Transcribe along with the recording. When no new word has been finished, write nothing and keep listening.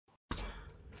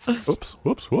Whoops,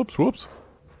 whoops, whoops, whoops.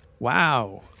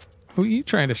 Wow. Who are you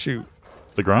trying to shoot?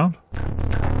 The ground?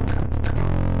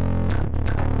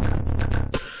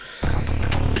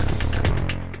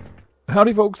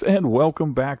 Howdy, folks, and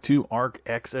welcome back to ARK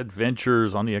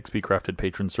xAdventures on the xBCrafted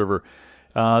patron server.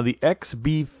 The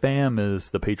xBFam,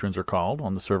 as the patrons are called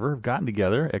on the server, have gotten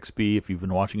together. XB, if you've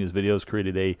been watching his videos,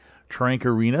 created a Tranq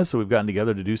Arena, so we've gotten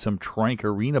together to do some Tranq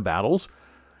Arena battles.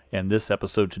 And this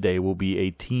episode today will be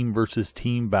a team versus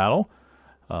team battle.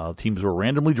 Teams were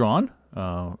randomly drawn.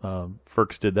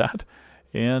 Ferks did that.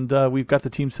 And we've got the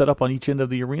team set up on each end of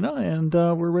the arena, and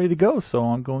we're ready to go. So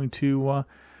I'm going to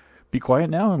be quiet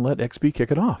now and let XB kick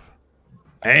it off.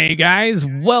 Hey guys,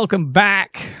 welcome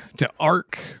back to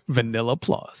ARK Vanilla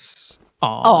Plus.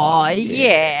 Oh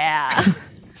yeah.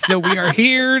 So we are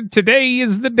here. Today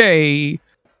is the day.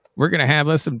 We're going to have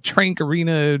us some Tranq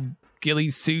Arena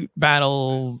ghillie suit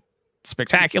battle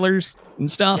spectaculars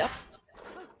and stuff.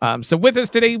 Yep. So with us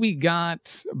today we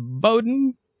got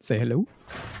Bowden. Say hello.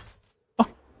 Oh.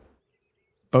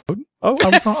 Bowden? Oh,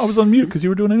 I was on mute because you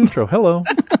were doing an intro. Hello.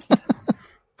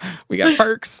 We got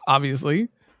Ferks, obviously.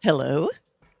 Hello.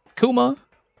 Kuma.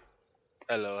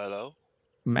 Hello, hello.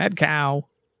 Mad Cow.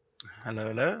 Hello,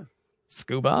 hello.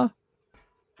 Scuba.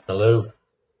 Hello.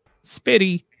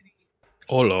 Spitty.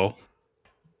 Hello.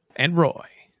 And Roy.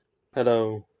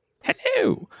 Hello.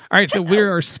 Hello. All right, so we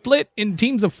are split in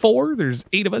teams of 4. There's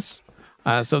 8 of us.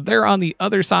 So they're on the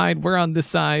other side. We're on this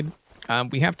side.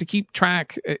 We have to keep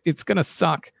track. It's going to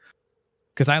suck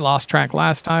because I lost track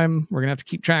last time. We're going to have to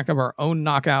keep track of our own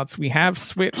knockouts. We have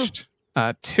switched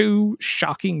 2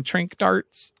 shocking Tranq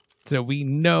darts, so we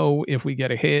know if we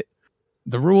get a hit.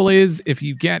 The rule is if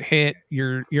you get hit,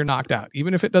 you're knocked out.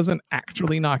 Even if it doesn't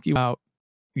actually knock you out,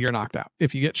 you're knocked out.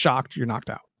 If you get shocked, you're knocked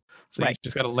out. So you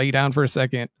just got to lay down for a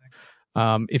second.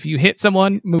 If you hit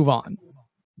someone, move on.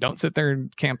 Don't sit there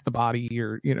and camp the body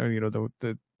or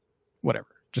the whatever.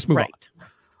 Just move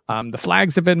on. The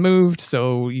flags have been moved,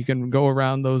 so you can go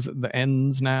around the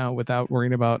ends now without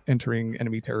worrying about entering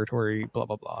enemy territory. Blah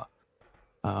blah blah.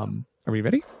 Are we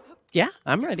ready? Yeah,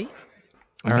 I'm ready.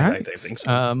 All right. I think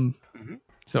so.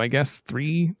 So I guess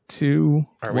 3, 2,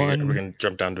 1. We're going to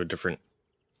jump down to a different...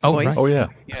 Oh, Voice. right. Oh, yeah.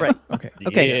 Right. Okay.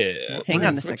 Okay. Yeah. Hang We're on gonna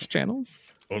a switch second.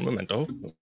 channels. Un momento.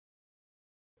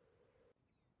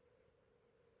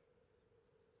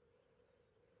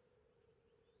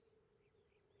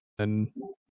 And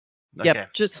Yep. Okay.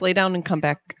 Just lay down and come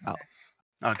back out.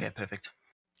 Okay, perfect.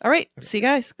 All right. See you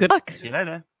guys. Good luck. See you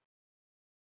later.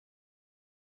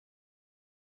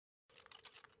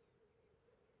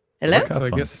 Hello. Okay. so I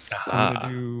fun. guess I'm gonna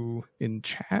do in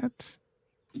chat.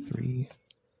 3,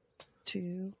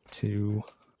 2, 2,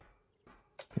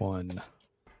 1.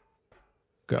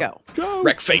 go. Go.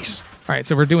 Wreck face. All right,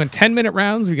 so we're doing 10-minute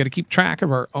rounds. We got to keep track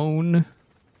of our own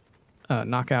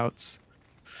knockouts.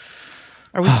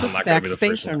 Are we supposed to not gonna be the backspace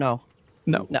first or one. no?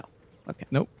 No. No. Okay.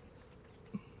 Nope.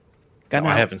 Gun No,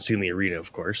 I out. haven't seen the arena,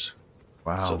 of course.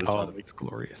 Wow. So this Oh, one it's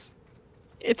glorious.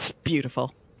 It's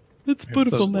beautiful. It's So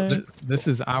beautiful, man. this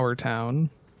is our town.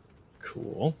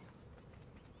 cool.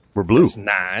 We're blue. It's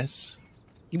nice.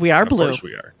 We are Of blue. course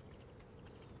we are.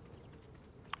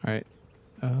 All right.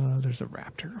 There's a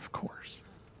raptor, of course.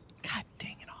 God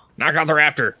dang it all. Knock out the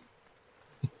raptor.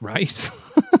 Right?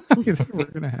 We're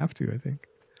going to have to, I think.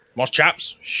 Most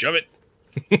chops. Shove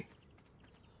it.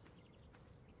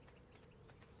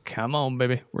 Come on,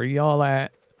 baby. Where y'all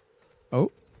at?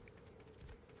 Oh.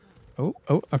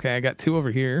 Okay, I got 2 over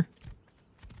here.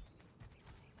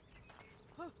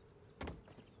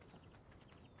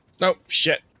 Oh,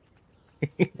 shit.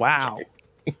 Wow.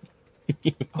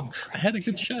 Oh, I had a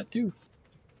good shot, too.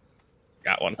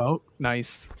 Got one. oh,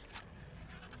 nice.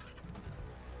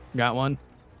 Got one.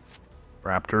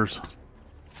 Raptors.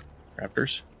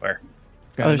 Raptors? Where?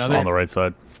 Got Other another. On the right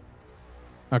side.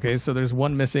 Okay, so there's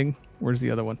one missing. Where's the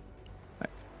other one?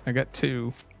 I got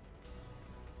 2.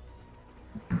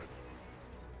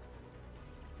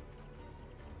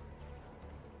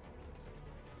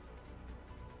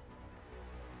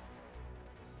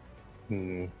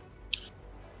 Hmm.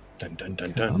 Dun, dun,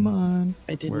 dun, Come dun. on.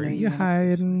 I didn't Where know are you you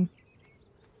had this. hiding?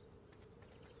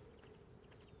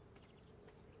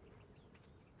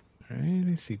 All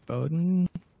right, I see Bowden.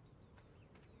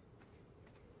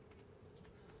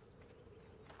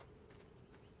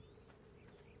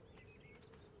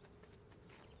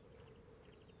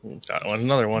 Got one.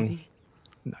 Another one.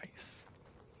 Nice.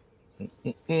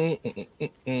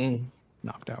 Mm.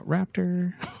 Knocked out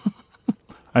Raptor.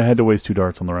 I had to waste 2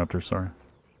 darts on the Raptor, sorry.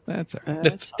 That's all right.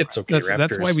 It's okay.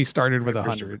 That's why we started with Raptors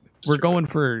 100. are We're super going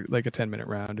good. for like a 10-minute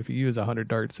round. If you use 100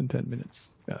 darts in 10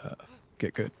 minutes,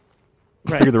 get good.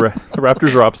 I figure the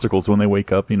raptors are obstacles when they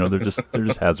wake up. You know, they're just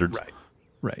hazards.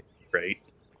 Right. Right.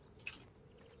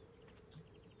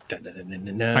 All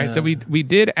right, so we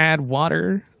did add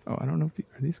water. Oh, I don't know if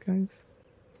are these guys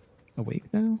awake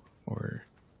now or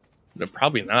They're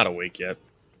probably not awake yet.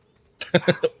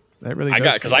 that really. I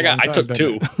took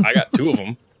two. I got two of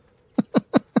them.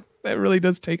 That really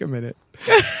does take a minute.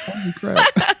 Holy crap!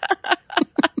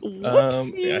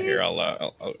 Yeah, here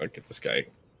I'll get this guy.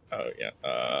 Oh yeah.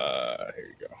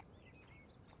 Here you go.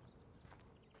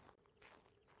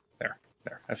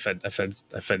 There. I fed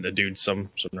the dude some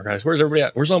narcotics. Where's everybody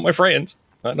at? Where's all my friends?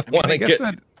 I don't want to get.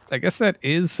 I guess that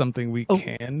is something we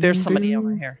can. There's somebody do.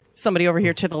 over here. Somebody over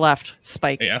here to the left.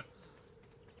 Spike. Yeah.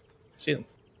 See them?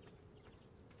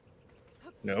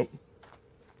 Nope.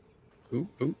 Ooh.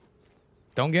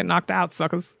 Don't get knocked out,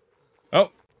 suckers.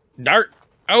 Oh, dart.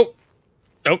 Oh,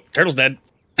 turtle's dead.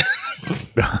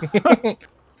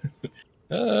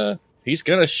 He's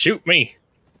gonna shoot me.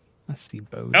 I see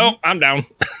Bo. Oh, I'm down.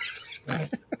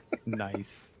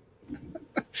 Nice.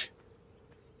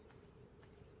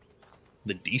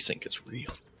 The desync is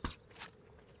real.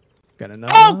 Got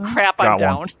another. Oh one? crap! I'm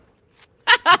down.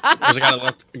 There's a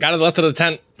guy to the left of the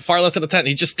tent, far left of the tent.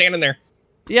 He's just standing there.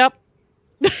 Yep.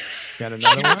 Got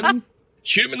another one.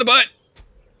 Shoot him in the butt.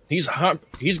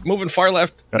 He's moving far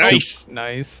left. Nice.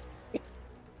 Nice.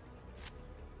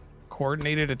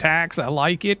 Coordinated attacks. I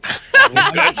like it.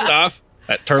 Good stuff.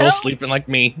 That turtle's sleeping like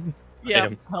me. Yeah.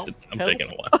 I'm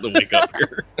taking a while to wake up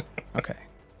here. Okay.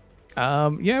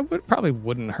 Yeah, it probably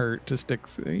wouldn't hurt to stick.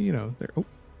 You know, there. Oh.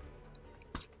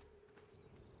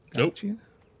 Nope. Gotcha.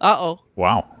 Uh-oh.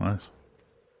 Wow, nice.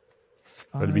 It's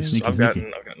Way to be fine. sneaky. I've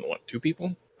gotten what? Two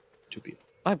people.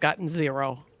 I've gotten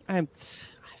 0. I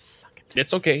suck at this.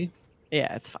 It's okay.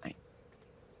 Yeah, it's fine.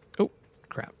 Oh,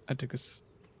 crap. I took us.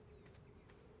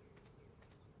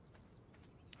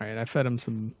 All right, I fed him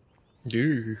some.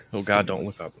 Oh God! Don't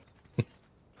look up.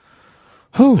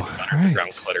 Oh, all Ground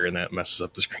right. clutter and that messes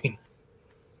up the screen.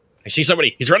 I see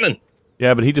somebody. He's running.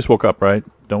 Yeah, but he just woke up, right?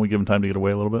 Don't we give him time to get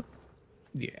away a little bit?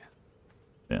 Yeah.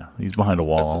 Yeah, he's behind a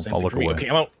wall. That's the same I'll thing look for me. away. Okay,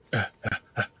 I'm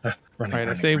out. Running, All right,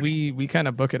 I say we kind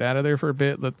of book it out of there for a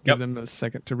bit. Let's give them a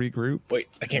second to regroup. Wait,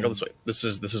 I can't go this way. This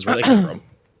is where they come from.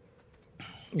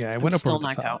 Yeah, I I'm went up still over the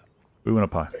knocked top. out. We went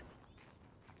up high.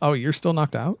 Oh, you're still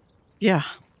knocked out? Yeah.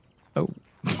 Oh.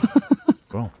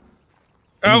 Well,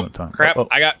 Oh time. crap! Oh.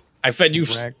 I fed you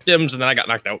Correct. stims and then I got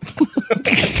knocked out.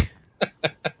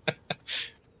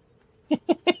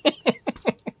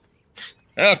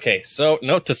 Okay, so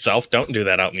note to self: don't do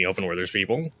that out in the open where there's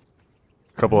people.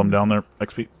 A couple of them down there.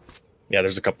 XP. Yeah,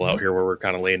 there's a couple out here where we're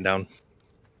kind of laying down.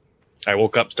 I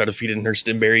woke up, started feeding her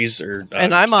stim berries, And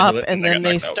I'm up, stimulant, and I then got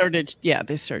they knocked out. started. Yeah,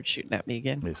 they started shooting at me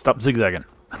again. Hey, stop zigzagging.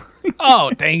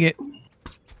 Oh, dang it.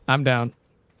 I'm down.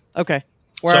 Okay.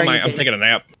 So Where are am I, you? I'm Dave? taking a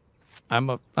nap. I'm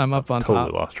up on Totally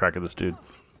top. lost track of this dude.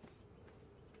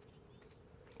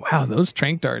 Wow, those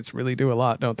Tranq darts really do a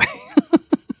lot, don't they?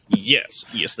 Yes,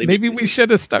 they Maybe do. we should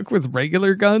have stuck with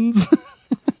regular guns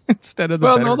instead of the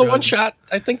Well, better no, the one guns. shot.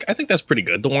 I think that's pretty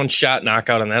good. The one shot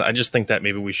knockout on that. I just think that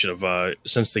maybe we should have,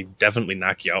 since they definitely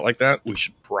knock you out like that, we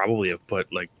should probably have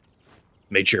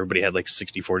made sure everybody had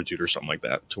 60 fortitude or something like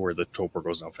that, to where the torpor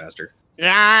goes down faster.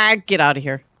 Ah, get out of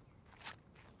here.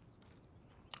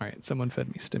 All right, someone fed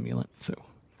me stimulant, so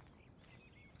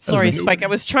Sorry, no- Spike. I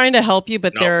was trying to help you,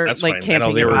 but No, they're that's fine. I know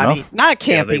camping they your were body. enough. Not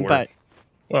Yeah, they camping, were. but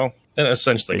Well, and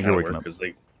essentially You're kind of waking were up. because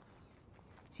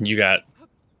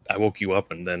I woke you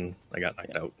up and then I got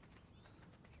knocked out.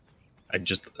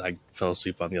 I fell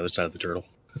asleep on the other side of the turtle.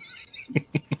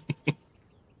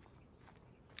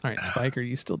 all right, Spike, are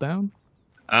you still down?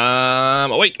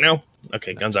 Awake now.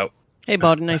 Okay, guns out. hey,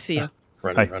 Bowden, I see you.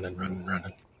 Running.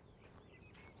 The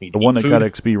Need one that food. got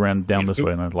XP ran down this Food.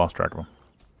 way, and I lost track of him.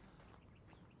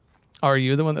 Oh, are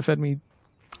you the one that fed me?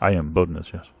 I am. Bowden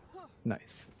is, yes.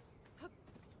 Nice.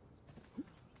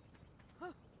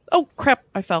 Oh crap!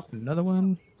 I fell. Another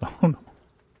one. Oh, no.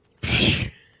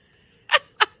 I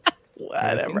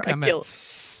Whatever. think I I'm killed. at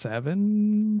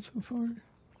 7 so far.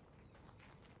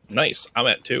 Nice. I'm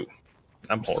at 2.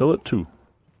 I'm Still at 2.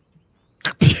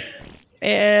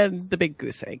 And the big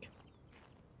goose egg.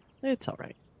 It's all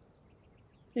right.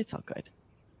 It's all good.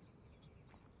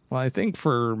 Well, I think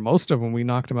for most of them, we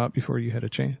knocked them out before you had a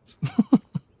chance.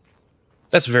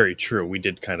 That's very true. We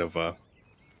did kind of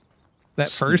That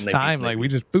first Maybe, time, maybe. we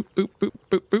just boop, boop, boop,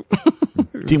 boop,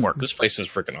 boop. Teamwork. this place is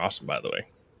freaking awesome, by the way,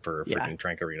 for a Yeah. freaking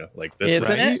Tranq Arena. This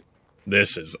Isn't it?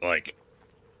 This is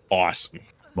awesome,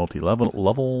 Multi-level,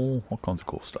 all kinds of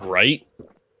cool stuff. Right.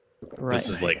 This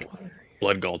is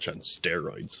Blood Gulch on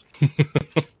steroids.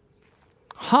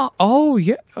 Huh? Oh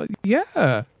yeah,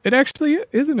 yeah. It actually is,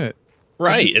 isn't it?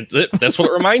 Right. That's what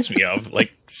it reminds me of.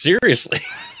 Like, seriously.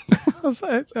 I was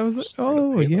like,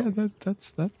 oh yeah,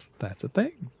 that's a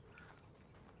thing.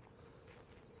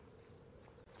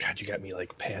 God, you got me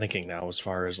like panicking now as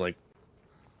far as like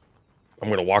I'm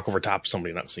gonna walk over top of somebody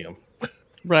and not see them.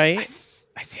 Right?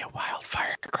 I see a wild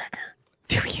firecracker.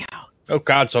 Do you? Oh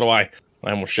God, so do I. I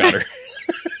almost shot her.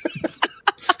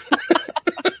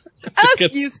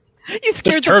 You scared This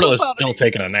the turtle poop is out of still me.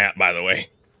 taking a nap, by the way.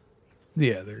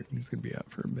 Yeah, he's gonna be out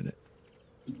for a minute.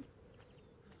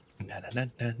 Na, na, na,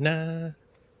 na, na.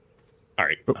 All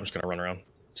right, I'm just gonna run around,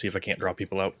 see if I can't draw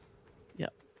people out.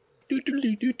 Yep.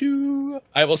 Do.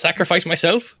 I will sacrifice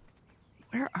myself.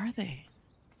 Where are they?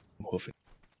 Woofing.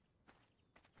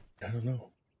 I don't know.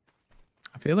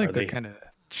 I feel like Are they're they- kind of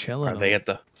chilling. Are they at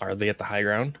the high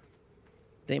ground?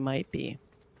 They might be.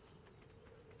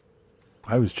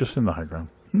 I was just in the high ground.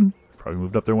 Probably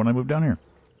moved up there when I moved down here.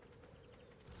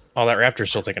 Oh, that raptor's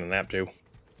still taking a nap too.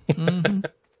 Mhm.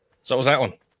 So was that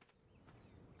one.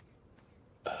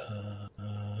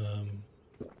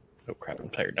 Oh crap! I'm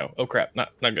tired now. Oh crap!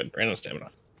 Not good. Ran out of stamina.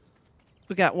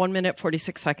 We got 1 minute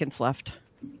 46 seconds left.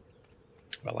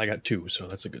 Well, I got 2, so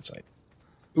that's a good sign.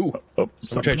 Ooh, Oh,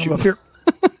 Someone tried something up shooting.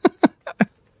 here.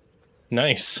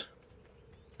 nice,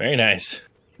 very nice.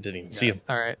 Didn't even see him.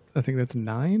 All right, I think that's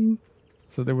 9.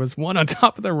 So there was one on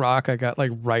top of the rock. I got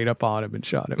like right up on him and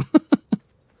shot him.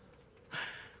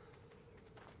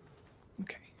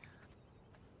 Okay.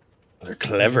 They're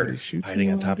clever, Everybody shoots hiding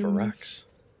me on while top I'm of doing rocks.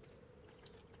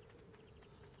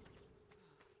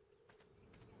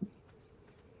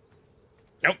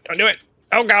 Nope, don't do it.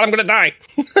 Oh God, I'm gonna die.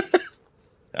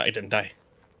 I didn't die.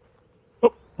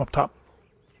 Oh, up top.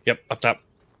 Yep, up top,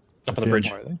 up on see the 'em.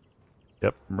 bridge. Are they?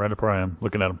 Yep, right up where I am,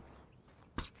 looking at him.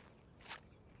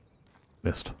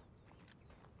 Missed.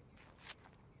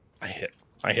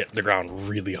 I hit the ground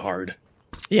really hard.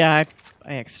 Yeah,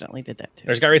 I accidentally did that too.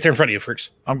 There's a guy right there in front of you, Fricks.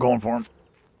 I'm going for him.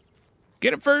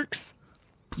 Get him, Ferks.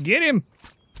 Get him.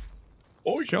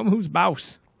 Oh, Show him who's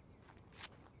boss.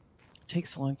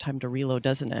 Takes a long time to reload,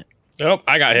 doesn't it? Nope,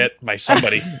 I got hit by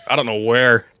somebody. I don't know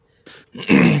where.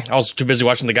 I was too busy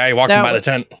watching the guy walking That by the was-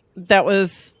 tent. That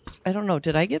was, I don't know.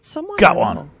 Did I get someone? Got I don't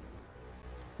one. know.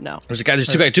 No. There's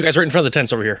two guys right in front of the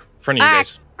tents over here. In front of you Ah,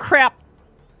 guys. crap.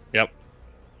 Yep.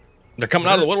 They're coming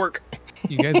out of the woodwork.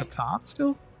 You guys up top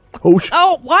still? Oh, shit.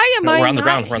 Oh, why am No, I we're on the not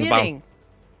ground. We're on the bottom. hitting?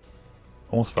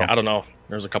 Almost fell. Yeah, I don't know.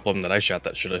 There's a couple of them that I shot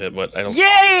that should have hit, but I don't. Yay,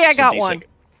 I it's a got decent- one.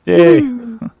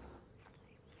 Yay.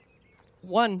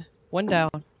 One down.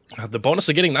 The bonus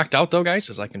of getting knocked out, though, guys,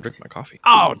 is I can drink my coffee.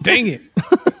 Oh, dang it.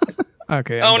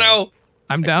 Okay. Oh down. no!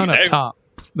 I'm down You up know. top.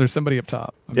 There's somebody up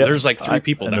top. Yep. There's like 3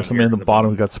 people And down there's somebody here in the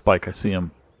bottom who got Spike. I see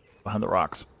him behind the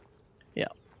rocks. Yeah.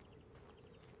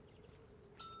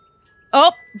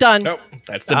 Oh, done. Nope,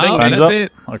 that's the Oh, ding Time's that's up?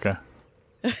 it. Okay.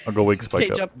 I'll go wake Spike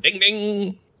Okay, up. jump. ding.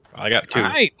 Ding. I got 2. All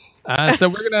right. So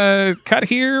we're going to cut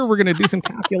here. We're going to do some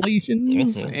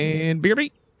calculations and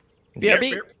BRB.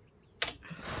 BRB.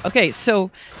 Okay,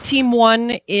 so team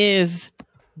 1 is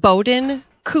Bowden,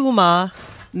 Kuma,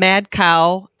 Mad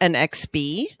Cow, and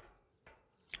XB.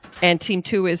 And team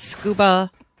 2 is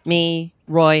Scuba, me,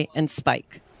 Roy, and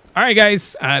Spike. All right,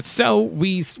 guys. So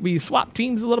we swapped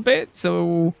teams a little bit.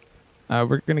 So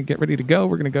we're going to get ready to go.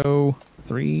 We're going to go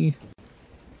 3,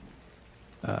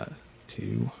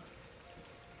 2,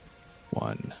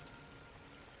 1,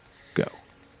 go.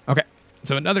 Okay.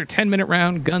 So another 10-minute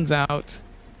round. Guns out.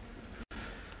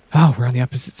 Oh, we're on the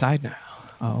opposite side now.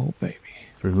 Oh, baby.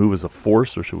 Should we move as a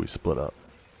force or should we split up?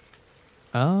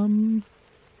 I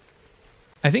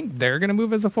think they're gonna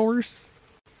move as a force.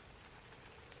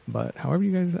 But however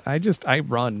you guys, I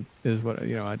run is what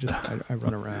I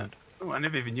run around. Oh, I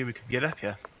never even knew we could get up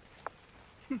here.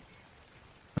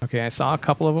 Okay, I saw a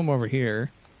couple of them over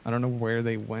here. I don't know where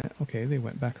they went. Okay, they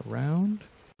went back around.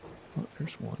 Oh,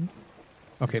 there's one.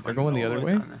 Okay, they're going the other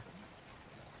way.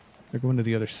 They're going to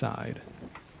the other side.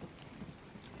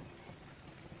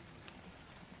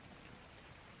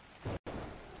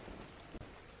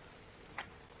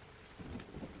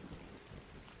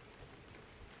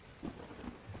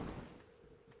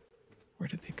 Where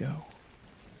did they go?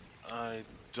 I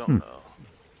don't know.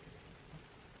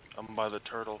 I'm by the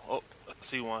turtle. Oh, I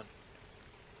see one.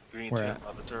 Green Where team at?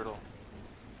 by the turtle.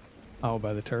 Oh,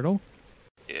 by the turtle?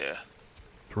 Yeah.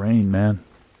 It's rain, man.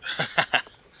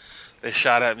 They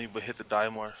shot at me but hit the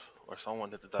dimorph. Or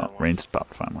someone hit the Oh, dimorph. rain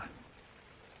stopped finally.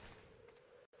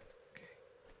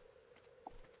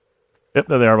 Yep,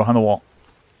 there they are behind the wall.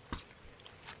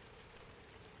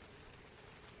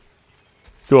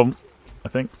 2 of them, I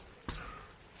think.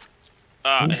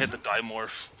 I hit the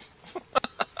dimorph.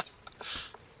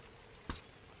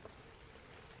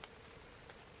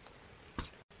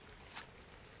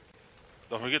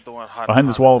 Don't forget the one hot Behind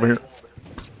this wall over here.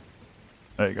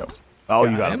 There you go. Oh,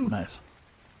 you got him. him. Nice.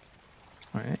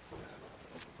 All right.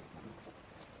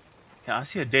 Yeah, I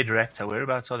see a dead raptor.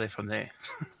 Whereabouts are they from there?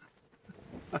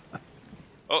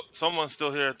 Oh, someone's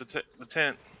still here at the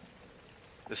tent.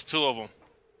 There's 2 of them.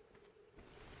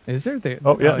 Is there?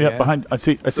 Oh, yeah. Behind. I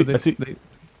see. So I see.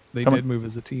 They Come did on. move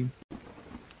as a team.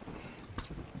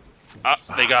 Ah,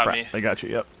 they got Crap, me. They got you.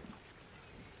 Yep.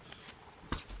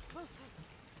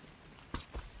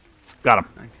 Got him.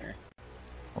 Okay.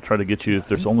 I'll try to get you. If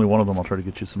there's only one of them, I'll try to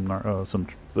get you some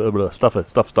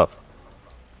stuff.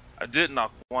 I did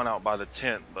knock one out by the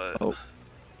tent, but Oh,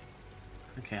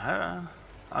 Okay, I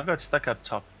got stuck up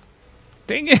top.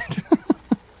 dang it!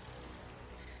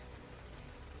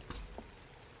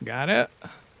 Got it.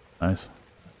 Nice.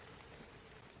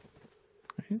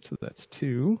 Alright, so that's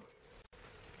 2.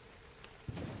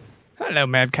 Hello,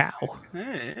 mad cow.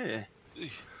 Hey.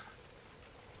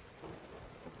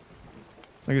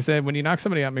 Like I said, when you knock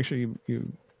somebody out, make sure you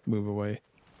move away.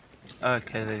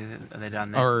 Okay, are they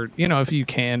down there? Or, you know, if you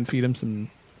can, feed them some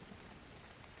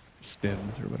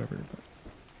stems or whatever.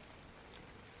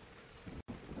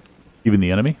 But Even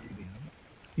the enemy.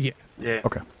 yeah, Yeah.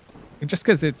 Okay. just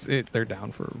because they're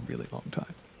down for a really long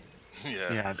time.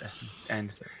 yeah. Yeah.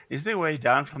 And is there a way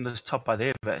down from this top by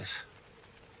their base?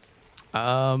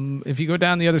 If you go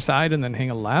down the other side and then hang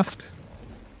a left,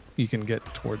 you can get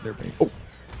toward their base.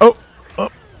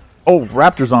 Oh,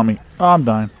 raptors on me. Oh, I'm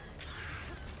dying.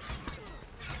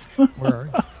 Where are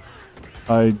you?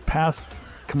 I passed.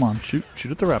 Come on, shoot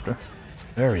at the raptor.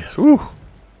 There he is. Woo!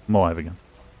 I'm alive again.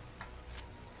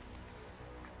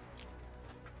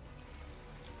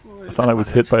 I thought I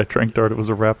was hit by a tranq dart. It was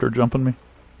a raptor jumping me.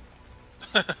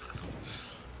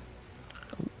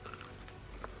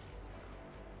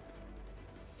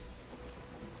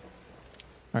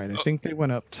 All right, I think they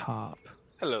went up top.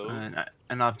 Hello.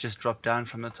 And I've just dropped down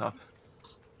from the top.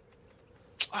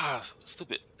 Ah,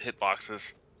 stupid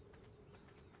hitboxes.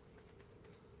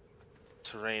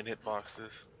 Terrain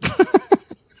hitboxes.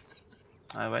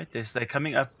 Oh wait, they're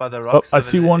coming up by the Oh, rocks. I over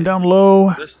see there. one down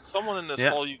low. There's someone in this Yeah.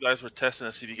 hole you guys were testing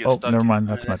to see if you get Oh, stuck. never in. mind.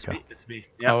 No, That's that's Metka. me. That's me.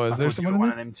 Yeah, Oh, is I there thought you someone were in one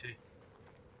there? of them too.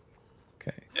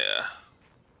 Okay. Yeah. All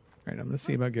right, I'm gonna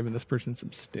see about giving this person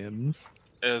some stems.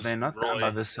 There's They're not down Roy by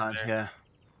this side there. here.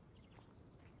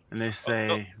 Unless Oh,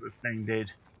 they were playing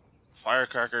dead.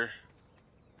 Firecracker.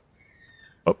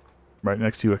 Right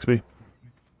next to you, XB.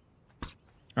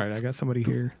 All right, I got somebody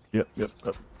here. Yep. Trying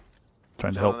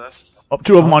to So help. that's Oh,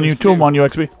 2 of them Oh, on you. there's 2 of them two. on you,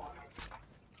 XB.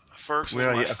 first Where was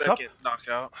are my you, up top? second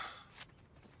knockout.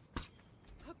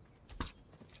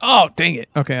 Oh, dang it.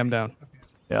 Okay, I'm down.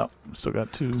 Yeah, still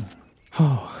got 2.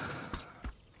 Oh,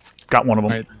 Got one of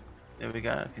them. all right. There we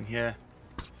go. I can hear.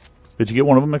 Did you get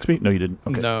one of them, XB? No, you didn't.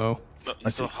 Okay. No. No, I he's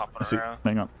see. still hopping I see. around.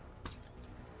 Hang on.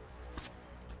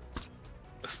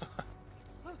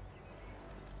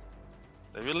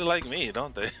 They really like me,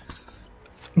 don't they?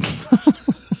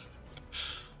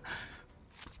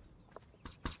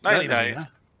 There we 99. go.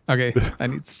 Okay, I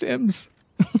need stems.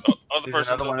 Oh, other There's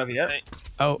person's another one up over here. the tent.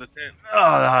 Oh, The tent.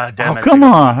 Oh, damn Oh, it. come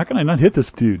on. How can I not hit this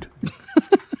dude?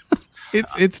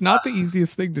 it's not the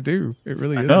easiest thing to do. It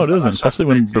really is. No, it isn't. Especially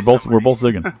when we're both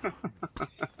zigging.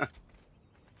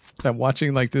 I'm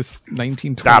watching like this Got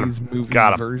 1920s him. movie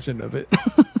Got him. version of it.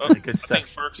 Oh, Good I think stuff.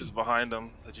 Ferks is behind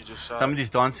them that you just shot. Somebody's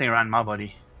dancing around my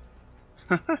body.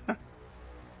 Okay,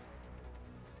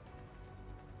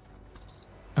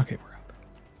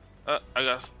 we're up. I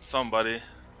got somebody.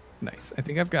 Nice. I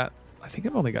think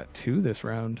I've only got 2 this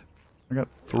round. I got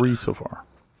 3 so far.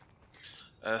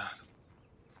 I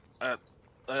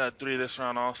got 3 this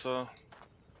round also.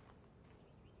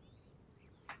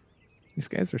 These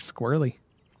guys are squirrely.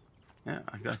 Yeah,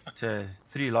 I got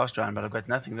 3 last round, but I've got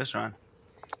nothing this round.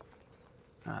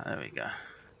 Ah, there we go.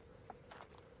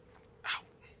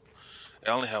 I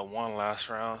only had 1 last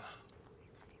round.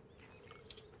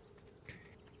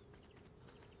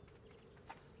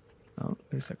 Oh,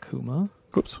 there's a Kuma.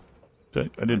 Oops. I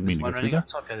didn't mean to One go through running there. up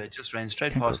top here, they just ran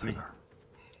straight Can't go past through me. there.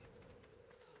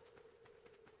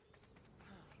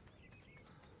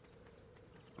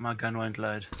 My gun won't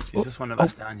load. Oh, Is this one of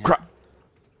us down here? Crap.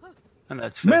 Oh, no,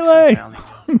 it's Melee!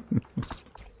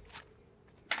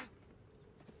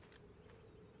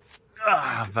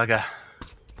 Ah, bugger.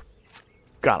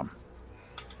 Got him.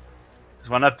 There's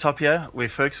one up top here where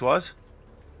Ferks was.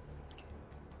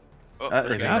 Oh, There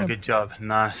we got go. him. Good job.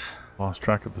 Nice. Lost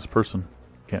track of this person.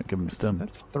 Can't give him stem.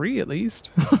 That's 3 at least.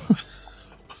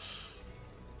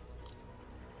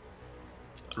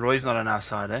 Roy's not on our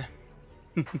side, eh?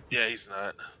 Yeah, he's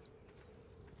not.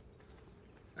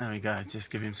 There we go. Just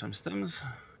give him some stims.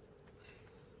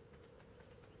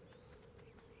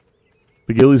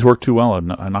 The ghillies worked too well.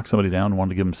 I knocked somebody down and wanted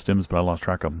to give them stims, but I lost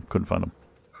track of them. Couldn't find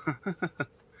them.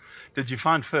 Did you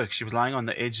find Ferk? She was lying on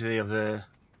the edge there of the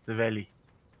valley.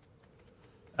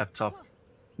 Up top.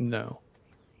 No.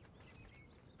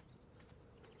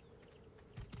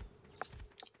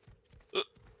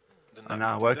 And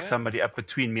I woke somebody up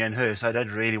between me and her, so I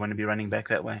don't really want to be running back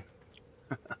that way.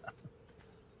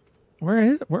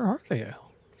 Where are they?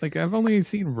 Like, I've only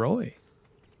seen Roy.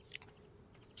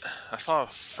 I saw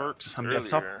Ferks Somebody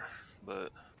earlier, up top?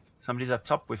 but Somebody's up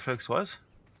top where Ferks was.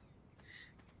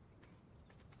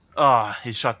 Ah,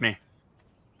 he shot me.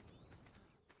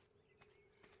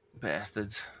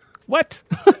 Bastards. What?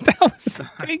 That was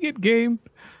dang it, game.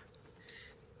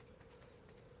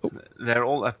 They're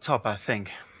all up top, I think.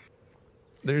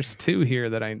 There's 2 here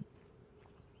that I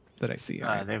see. All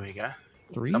right, There we go.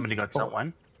 3. Somebody got 4.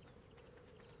 someone.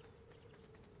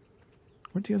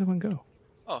 Where'd the other one go?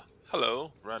 oh,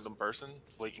 hello, random person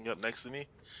waking up next to me.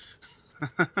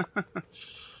 They're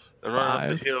running up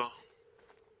the 5. hill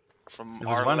from There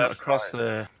was our one left across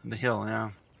side. the hill, yeah.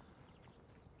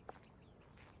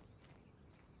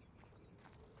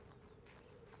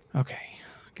 Okay,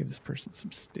 give this person some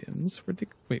stims. Where'd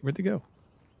they go?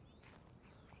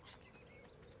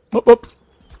 Whoop, whoop.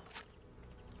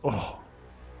 Oh.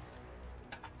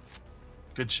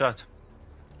 Good shot.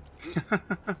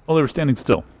 Well, they were standing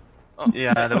still.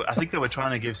 Yeah, I think they were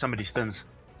trying to give somebody stins.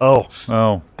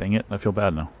 Oh, dang it. I feel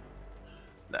bad now.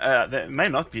 There may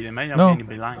not be. There may not No. be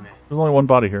anybody lying there. There's only one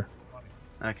body here.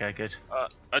 Okay, good.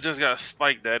 I just got a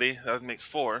spike, Daddy. That makes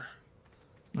 4.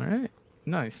 All right,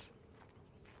 nice.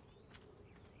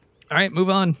 All right, move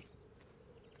on.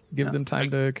 Give Yeah. them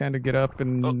time to kind of get up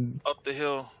and Up the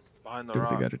hill behind the do what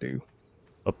they rock. got to do.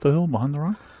 Up the hill behind the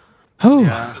rock? Oh,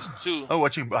 Yeah. There's 2. Oh,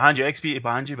 watching behind you, XP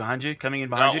behind you, coming in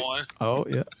behind Got you. one. oh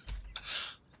yeah.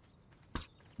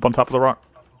 Up on top of the rock.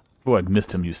 Oh, I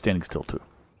missed him. He was standing still, too.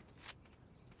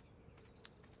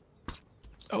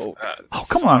 Oh Oh,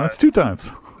 come on. That's 2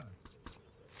 times.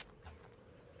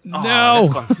 Oh, no!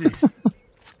 that's gone through.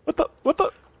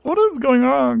 What is going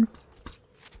on?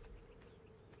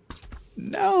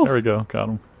 No! There we go. Got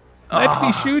him. Let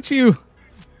me shoot you.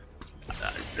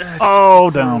 Oh,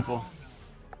 down. Horrible.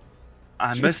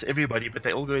 I miss everybody, but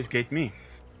they always get me.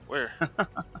 Where?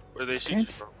 Where they shoot you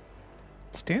Stance. from?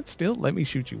 Stand still. Let me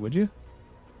shoot you, would you?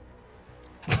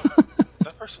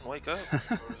 That person wake up? Or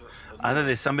is this Either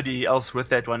there's somebody else with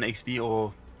that one XP,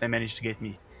 or they managed to get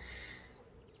me.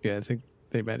 Yeah, I think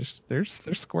they managed. They're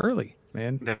squirrely,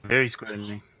 man. They're very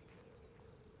squirrely.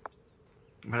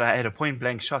 But I had a point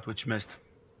blank shot which missed.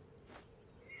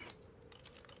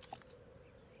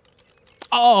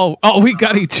 Oh, we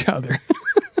got each other.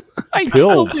 I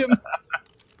Killed. killed him.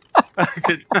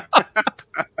 Good.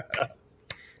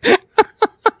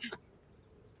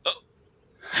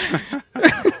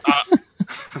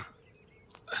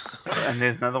 And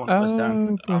there's another one that was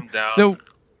down. Okay. I'm down. So,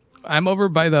 I'm over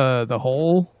by the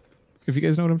hole. If you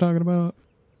guys know what I'm talking about.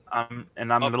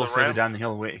 And I'm a Up little the further ramp? down the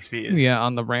hill where XP is. Yeah,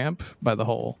 on the ramp by the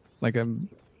hole. Like I'm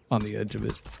on the edge of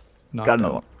it. Not Got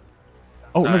another one.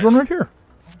 Oh, there's one right here.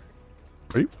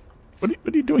 What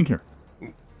are you doing here?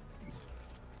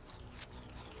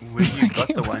 Where you got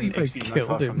the can't one believe I XP not killed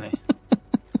far from him.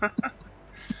 there.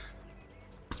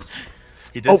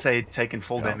 He did say he'd taken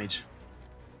full Yeah. damage.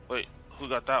 Wait, who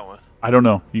got that one? I don't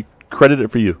know. You credit it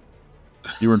for you.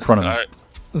 You were in front of him. All right.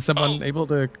 Is someone able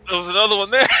to? There was another one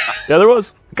there. Yeah, there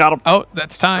was. Got him. Oh,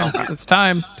 that's time. It's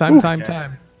time. Time.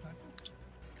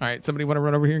 All right, somebody want to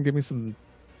run over here and give me some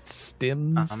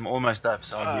stims? I'm almost up,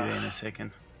 so I'll be there in a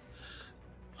second.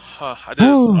 Huh, I did a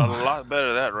Ooh. lot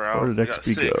better that round. Where did I got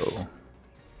XP 6. go?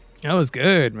 That was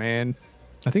good, man.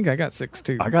 I think I got 6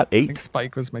 too. I got I think 8.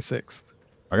 Spike was my 6th.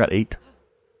 I got 8.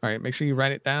 All right, make sure you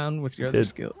write it down with your other Did.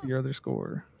 skill, your other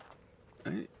score.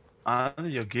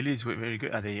 Your gillies were very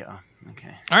good. There you are.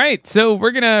 Okay. All right, so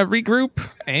we're gonna regroup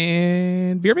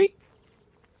and BRB.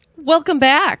 Welcome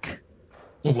back.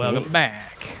 Welcome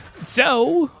back.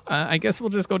 So I guess we'll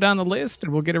just go down the list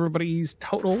and we'll get everybody's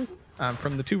total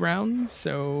from the 2 rounds.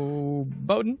 So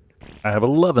Bowden, I have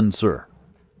 11, sir.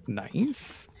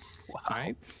 nice. All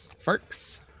right,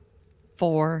 Ferks,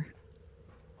 4.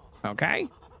 okay.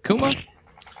 Kuma,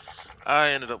 I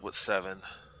ended up with 7.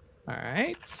 all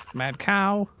right. Mad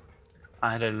Cow,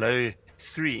 I had a low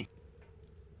 3.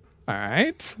 all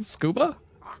right. Scuba,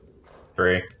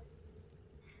 3.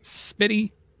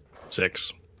 Spitty,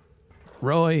 6.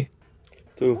 Roy,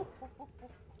 2.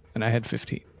 and I had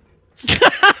 15.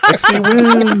 XP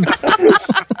wins.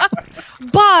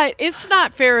 But it's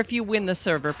not fair if you win the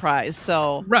server prize.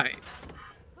 So Right.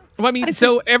 Well, I mean,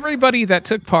 so everybody that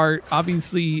took part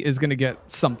obviously is going to get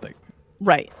something.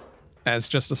 right. as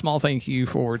just a small thank you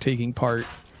for taking part.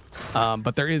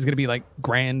 But there is going to be like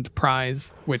grand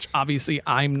prize, which obviously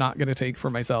I'm not going to take for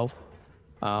myself,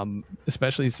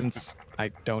 especially since I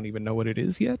don't even know what it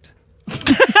is yet.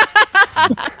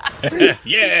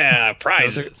 Yeah,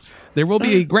 prizes. So there will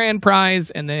be a grand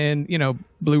prize, and then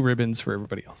blue ribbons for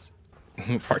everybody else.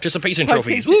 Participation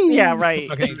trophies. Yeah, right.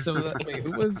 Okay, so wait,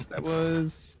 who was that?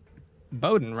 Was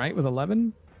Bowden, right? With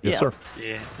 11. Yes, Yeah. sir.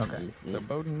 Yeah. Okay, so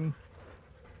Bowden.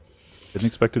 Didn't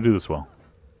expect to do this well.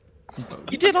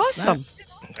 You did awesome.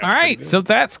 All right, so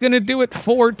that's going to do it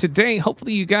for today.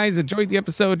 Hopefully you guys enjoyed the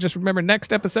episode. Just remember,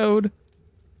 next episode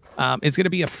is going to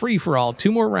be a free-for-all,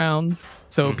 2 more rounds,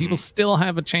 so people still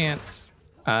have a chance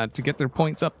to get their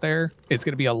points up there. It's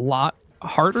going to be a lot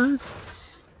harder,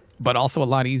 but also a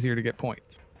lot easier to get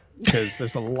points, because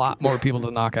there's a lot more people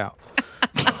to knock out.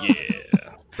 Yeah.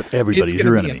 But everybody's It's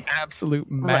your going to be enemy. an absolute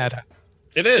mad.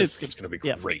 It is. It's going to be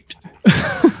yeah. great.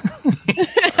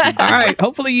 All right,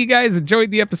 hopefully you guys enjoyed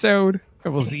the episode,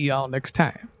 and we'll see y'all next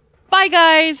time. Bye,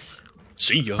 guys.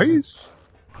 See ya. Peace.